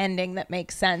only ending that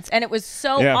makes sense. And it was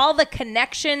all the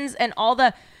connections and all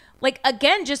the, like,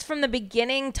 again, just from the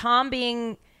beginning, Tom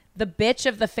being the bitch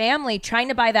of the family, trying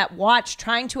to buy that watch,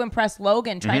 trying to impress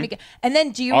Logan, trying to get, and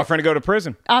then offering to go to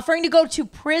prison.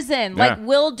 Like,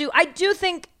 I do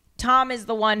think Tom is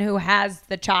the one who has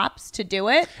the chops to do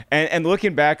it. And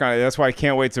looking back on it, that's why I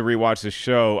can't wait to rewatch this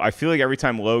show. I feel like every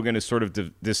time Logan is sort of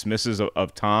dismissive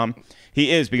of Tom,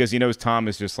 he is, because he knows Tom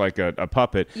is just like a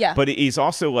puppet. Yeah. But he's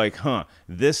also like,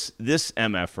 this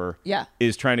MFer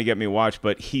is trying to get me watched,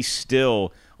 but he's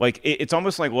still like, it's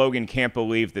almost like Logan can't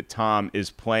believe that Tom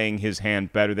is playing his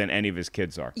hand better than any of his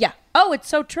kids are. Yeah. Oh, it's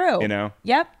so true. You know?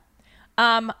 Yep.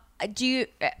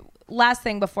 Last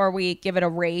thing before we give it a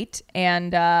rate,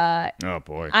 and oh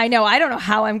boy, I know I don't know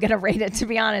how I'm gonna rate it, to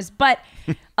be honest, but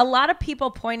a lot of people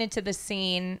pointed to the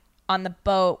scene on the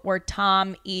boat where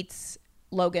Tom eats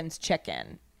Logan's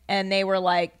chicken, and they were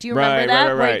like, do you remember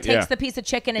that? Where he takes the piece of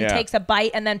chicken and takes a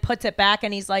bite and then puts it back,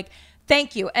 and he's like,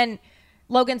 thank you. And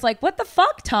Logan's like, what the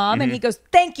fuck, Tom? Mm-hmm. And he goes,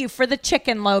 thank you for the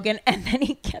chicken, Logan. And then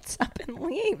he gets up and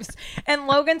leaves. And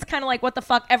Logan's kind of like, what the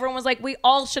fuck? Everyone was like, we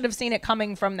all should have seen it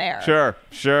coming from there. Sure.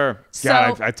 So,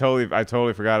 God, I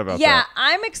totally forgot about that. Yeah,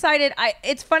 I'm excited.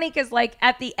 It's funny because like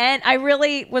at the end, I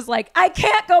really was like, I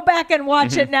can't go back and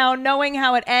watch it now, knowing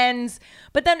how it ends.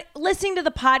 But then listening to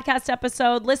the podcast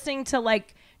episode, listening to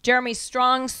like Jeremy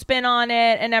Strong's spin on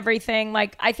it and everything,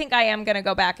 like I think I am gonna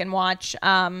go back and watch.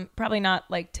 Probably not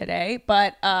like today,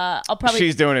 but I'll probably.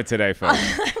 She's doing it today, folks.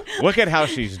 Look at how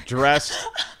she's dressed.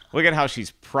 Look at how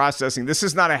she's processing. This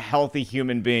is not a healthy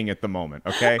human being at the moment,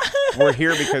 okay? We're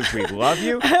here because we love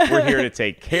you. We're here to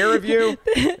take care of you.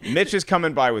 Mitch is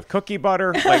coming by with cookie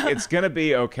butter. Like, it's going to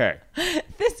be okay.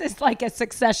 This is like a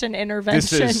Succession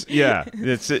intervention. You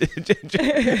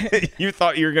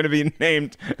thought you were going to be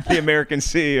named the American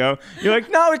CEO. You're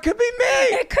like, no, it could be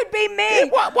me. It could be me.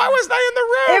 Why was I in the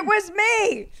room? It was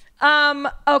me.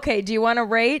 Okay, do you want to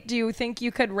rate? Do you think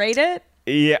you could rate it?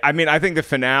 Yeah, I mean, I think the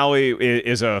finale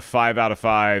is a 5 out of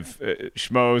 5.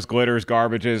 Schmoes, glitters,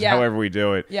 garbages, however we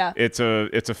do it. Yeah, it's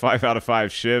a 5 out of 5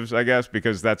 shivs, I guess,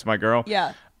 because that's my girl.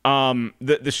 Yeah.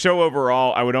 The show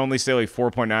overall, I would only say like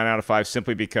 4.9 out of 5,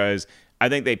 simply because I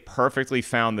think they perfectly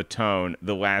found the tone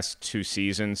the last 2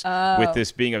 seasons with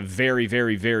this being a very,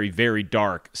 very, very, very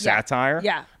dark satire.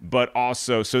 Yeah. But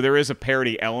also, so there is a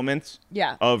parody element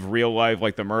of real life,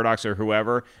 like the Murdochs or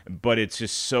whoever, but it's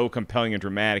just so compelling and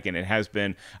dramatic, and it has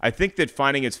been. I think that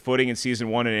finding its footing in season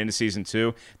 1 and into season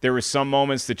 2, there were some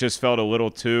moments that just felt a little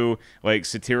too like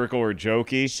satirical or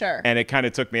jokey. Sure. And it kind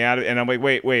of took me out of it. And I'm like,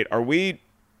 wait, are we...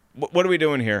 What are we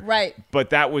doing here? Right. But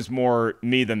that was more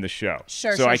me than the show.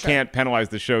 So I can't penalize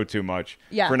the show too much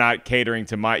for not catering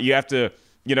to my... You have to,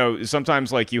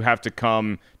 sometimes like you have to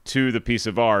come to the piece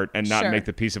of art and not make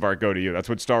the piece of art go to you. That's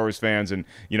what Star Wars fans and,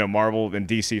 Marvel and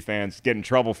DC fans get in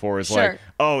trouble for is like,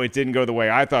 oh, it didn't go the way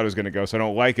I thought it was going to go, so I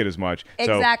don't like it as much.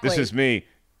 Exactly. So this is me.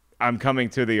 I'm coming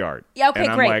to the art. Yeah, okay,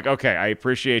 and I'm great. like, okay, I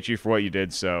appreciate you for what you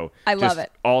did. So I love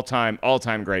it. All time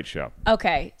great show.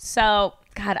 Okay, so...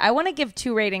 God, I want to give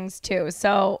 2 ratings too.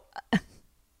 So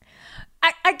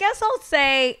I guess I'll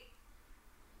say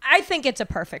I think it's a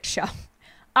perfect show.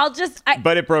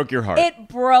 But it broke your heart. It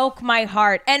broke my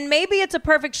heart. And maybe it's a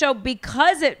perfect show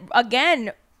because it,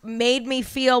 again, made me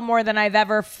feel more than I've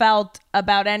ever felt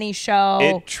about any show.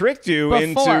 It tricked you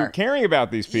into caring about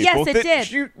these people. Yes,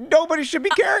 it did. Nobody should be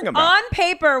caring about. On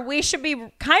paper, we should be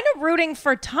kind of rooting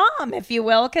for Tom, if you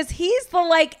will, because he's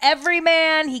the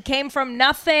everyman. He came from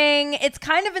nothing. It's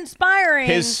kind of inspiring.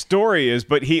 His story is,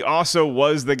 but he also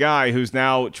was the guy who's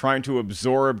now trying to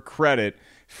absorb credit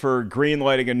for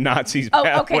greenlighting a Nazi's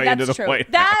pathway into the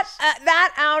White House.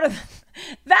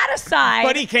 That aside.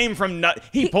 But he came from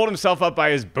he pulled himself up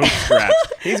by his bootstraps.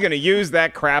 He's going to use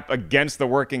that crap against the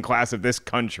working class of this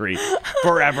country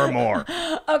forevermore.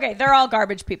 Okay, they're all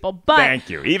garbage people. But thank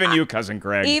you. Even you, Cousin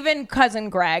Greg. Even Cousin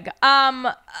Greg.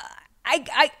 But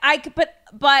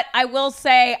I will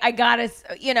say I got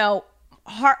to,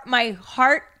 my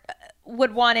heart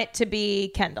would want it to be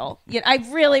Kendall. I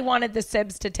really wanted the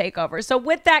Sibs to take over. So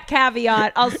with that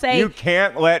caveat, I'll say you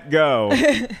can't let go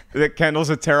that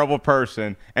Kendall's a terrible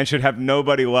person and should have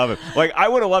nobody love him. Like I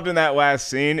would have loved in that last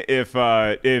scene if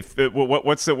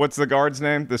what's the guard's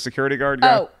name? The security guard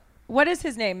guy? Oh, what is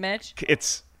his name, Mitch?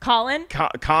 It's Colin?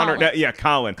 Connor. Colin. Yeah,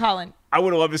 Colin. I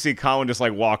would have loved to see Colin just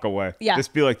walk away. Yeah.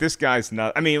 Just be like, this guy's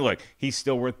not. I mean, look, he's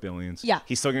still worth billions. Yeah.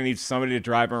 He's still gonna need somebody to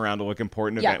drive him around to look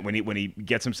important event when he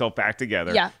gets himself back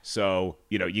together. Yeah. So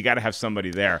you got to have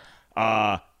somebody there.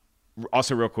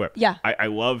 Also, real quick. Yeah. I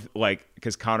love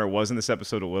because Connor was in this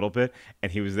episode a little bit,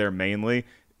 and he was there mainly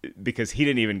because he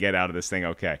didn't even get out of this thing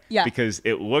okay. Yeah. Because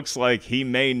it looks like he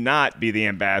may not be the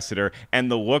ambassador, and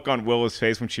the look on Willa's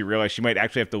face when she realized she might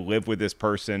actually have to live with this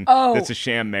person that's a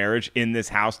sham marriage in this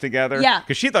house together. Yeah.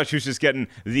 Because she thought she was just getting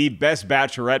the best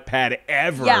bachelorette pad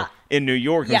ever in New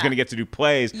York. He was going to get to do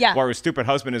plays while her stupid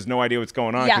husband has no idea what's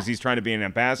going on because he's trying to be an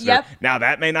ambassador. Yep. Now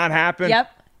that may not happen. Yep.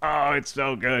 Oh, it's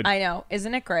so good. I know.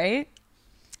 Isn't it great?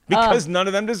 Because none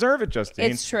of them deserve it,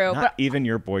 Justine. It's true. Not even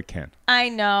your boy Ken. I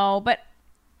know, but...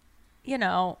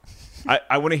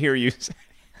 I want to hear you say,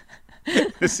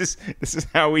 this is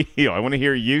how we heal. I want to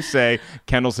hear you say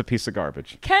Kendall's a piece of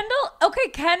garbage.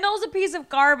 Kendall's a piece of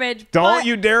garbage. Don't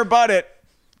you dare butt it.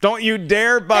 Don't you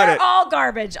dare butt it. They're all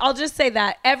garbage. I'll just say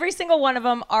that. Every single one of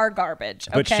them are garbage.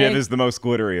 Okay? But Shiv is the most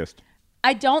glitteriest.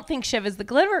 I don't think Shiv is the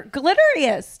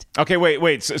glitteriest. Okay,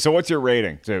 wait. So what's your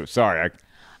rating? So sorry.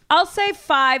 I'll say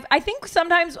 5. I think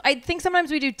sometimes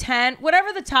we do 10.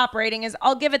 Whatever the top rating is,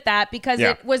 I'll give it that because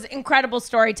it was incredible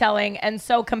storytelling and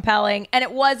so compelling. And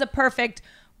it was a perfect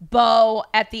bow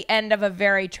at the end of a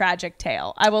very tragic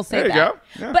tale. I will say there that.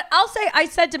 You go. Yeah. But I'll say, I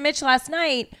said to Mitch last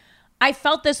night, I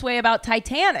felt this way about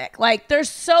Titanic. Like, they're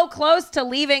so close to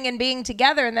leaving and being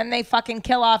together, and then they fucking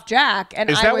kill off Jack. And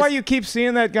Is that why you keep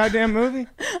seeing that goddamn movie?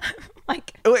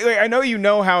 Like, wait, I know you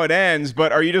know how it ends,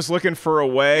 but are you just looking for a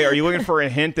way? Are you looking for a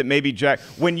hint that maybe Jack...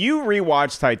 When you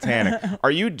rewatch Titanic,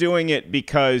 are you doing it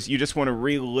because you just want to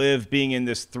relive being in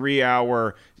this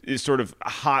 3-hour sort of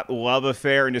hot love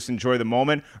affair and just enjoy the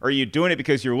moment? Or are you doing it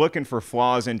because you're looking for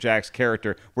flaws in Jack's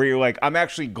character where you're like, I'm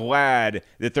actually glad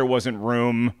that there wasn't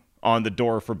room on the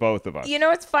door for both of us? You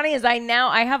know what's funny is I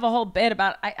have a whole bit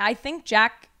about... I think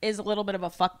Jack is a little bit of a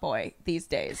fuckboy these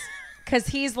days. Because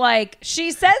he's like,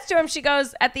 she says to him, she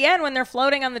goes, at the end when they're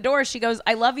floating on the door, she goes,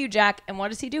 I love you, Jack. And what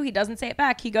does he do? He doesn't say it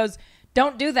back. He goes,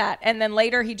 don't do that. And then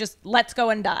later he just lets go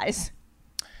and dies.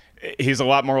 He's a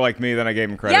lot more like me than I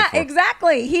gave him credit for. Yeah,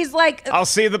 exactly. He's like... I'll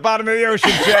see you at the bottom of the ocean,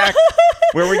 Jack,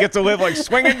 where we get to live like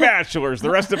swinging bachelors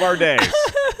the rest of our days.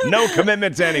 No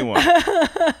commitment to anyone.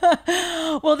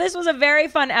 Well, this was a very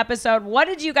fun episode. What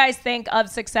did you guys think of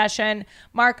Succession?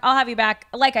 Mark, I'll have you back.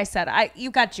 Like I said,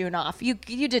 you got June off. You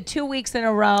did 2 weeks in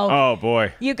a row. Oh,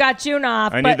 boy. You got June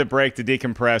off. I need the break to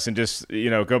decompress and just,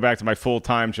 go back to my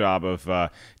full-time job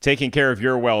of taking care of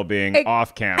your well-being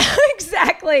off camera.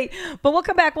 Exactly. But we'll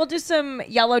come back. We'll do some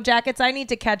Yellow Jackets. I need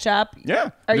to catch up.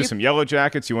 Yeah. Do some Yellow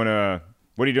Jackets. You want to...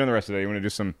 What are you doing the rest of the day? You want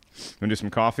to do some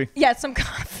coffee? Yeah, some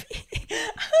coffee.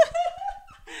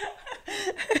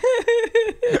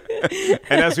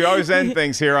 And as we always end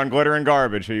things here on Glitter and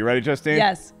Garbage, are you ready, Justine?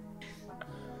 Yes.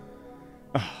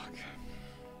 Oh,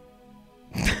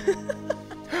 God.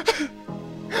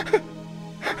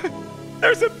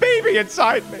 There's a baby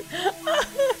inside me.